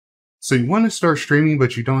So you want to start streaming,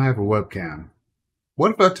 but you don't have a webcam.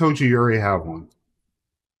 What if I told you you already have one?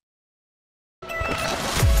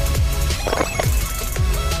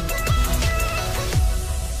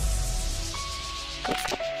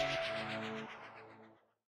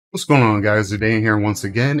 What's going on, guys? Zidane here once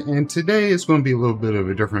again, and today is going to be a little bit of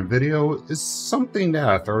a different video. It's something that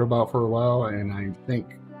I thought about for a while, and I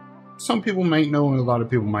think some people might know and a lot of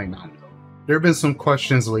people might not know. There have been some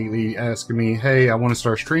questions lately asking me, hey, I want to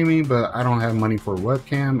start streaming, but I don't have money for a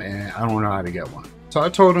webcam and I don't know how to get one. So I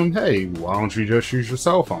told them, hey, why don't you just use your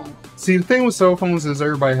cell phone? See, the thing with cell phones is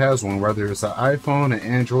everybody has one, whether it's an iPhone, an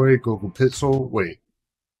Android, Google Pixel. Wait,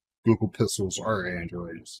 Google Pixels are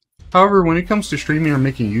Androids. However, when it comes to streaming or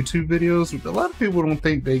making YouTube videos, a lot of people don't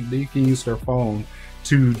think they can use their phone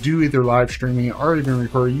to do either live streaming or even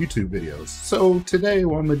record YouTube videos. So today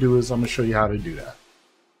what I'm going to do is I'm going to show you how to do that.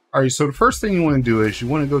 Alright, so the first thing you want to do is you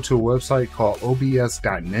want to go to a website called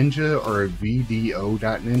obs.ninja, or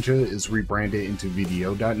vdo.ninja is rebranded into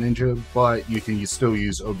vdo.ninja, but you can still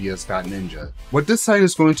use obs.ninja. What this site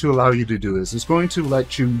is going to allow you to do is it's going to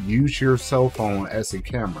let you use your cell phone as a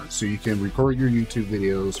camera, so you can record your YouTube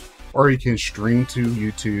videos, or you can stream to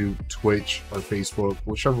YouTube, Twitch, or Facebook,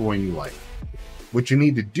 whichever one you like. What you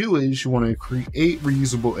need to do is you want to create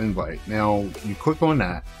reusable invite. Now you click on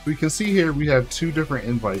that. We can see here we have two different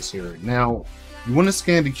invites here. Now you want to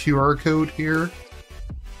scan the QR code here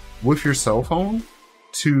with your cell phone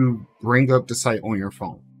to bring up the site on your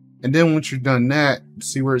phone. And then once you've done that,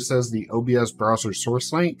 see where it says the OBS browser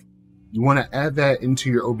source link? You want to add that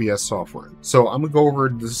into your OBS software. So I'm going to go over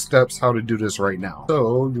the steps how to do this right now.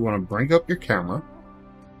 So you want to bring up your camera.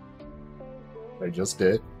 I just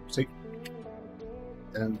did. See?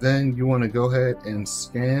 And then you want to go ahead and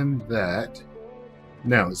scan that.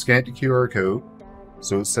 Now, scan the QR code.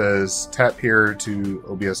 So it says tap here to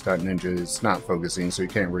obs.ninja. It's not focusing, so you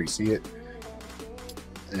can't really see it.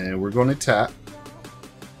 And we're going to tap.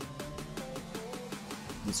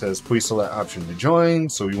 It says please select option to join.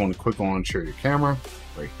 So you want to click on share your camera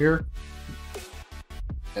right here.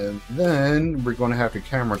 And then we're going to have the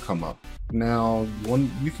camera come up. Now,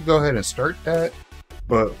 you can go ahead and start that,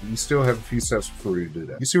 but we still have a few steps before you do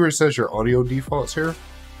that. You see where it says your audio defaults here?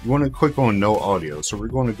 You want to click on no audio. So we're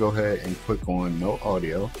going to go ahead and click on no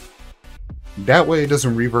audio. That way it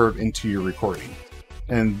doesn't reverb into your recording.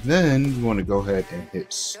 And then you want to go ahead and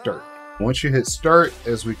hit start. Once you hit start,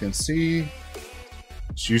 as we can see,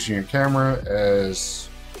 it's using your camera as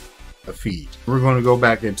a feed. We're going to go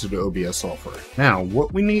back into the OBS software. Now,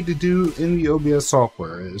 what we need to do in the OBS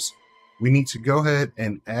software is we need to go ahead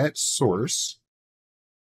and add source.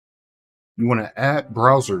 You want to add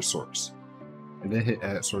browser source and then hit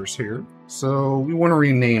add source here. So we want to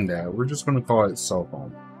rename that. We're just going to call it cell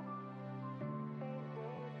phone.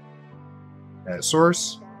 Add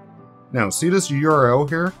source. Now see this URL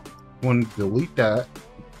here? We want to delete that.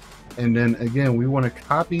 And then again, we want to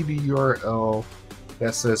copy the URL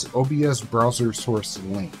that says OBS browser source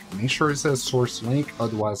link. Make sure it says source link,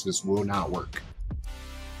 otherwise this will not work.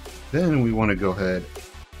 Then we want to go ahead,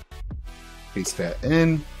 paste that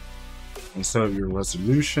in. And set up your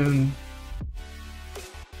resolution.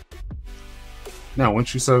 Now,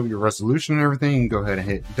 once you set up your resolution and everything, you can go ahead and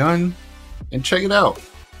hit done. And check it out.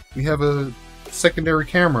 We have a secondary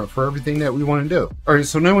camera for everything that we want to do. Alright,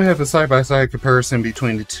 so now we have a side-by-side comparison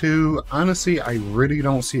between the two. Honestly, I really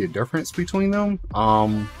don't see a difference between them.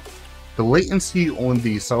 The latency on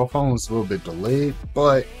the cell phone is a little bit delayed,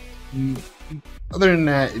 but other than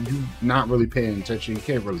that, if you're not really paying attention, you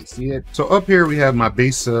can't really see it. So up here we have my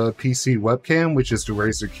base PC webcam, which is the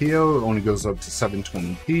Razer Kiyo. It only goes up to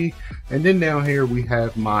 720p. And then down here we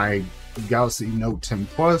have my Galaxy Note 10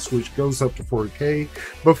 Plus, which goes up to 4K.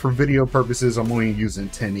 But for video purposes, I'm only using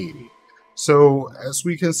 1080. So as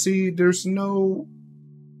we can see, there's no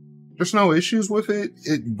issues with it.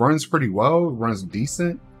 It runs pretty well. It runs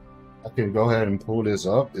decent. I can go ahead and pull this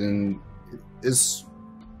up, and it's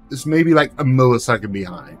maybe like a millisecond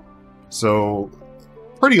behind. So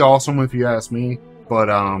pretty awesome if you ask me. But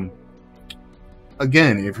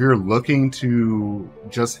again, if you're looking to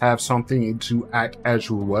just have something to act as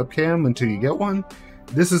your webcam until you get one,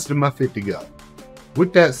 this is the method to go.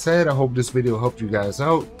 With that said, I hope this video helped you guys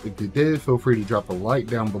out. If it did, feel free to drop a like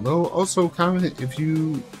down below. Also comment if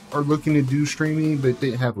you are looking to do streaming but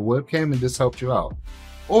didn't have a webcam and this helped you out.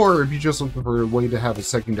 Or if you're just looking for a way to have a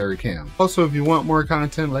secondary cam. Also, if you want more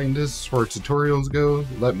content like this as far as tutorials go,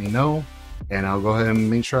 let me know, and I'll go ahead and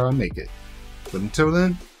make sure I make it. But until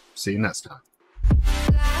then, see you next time.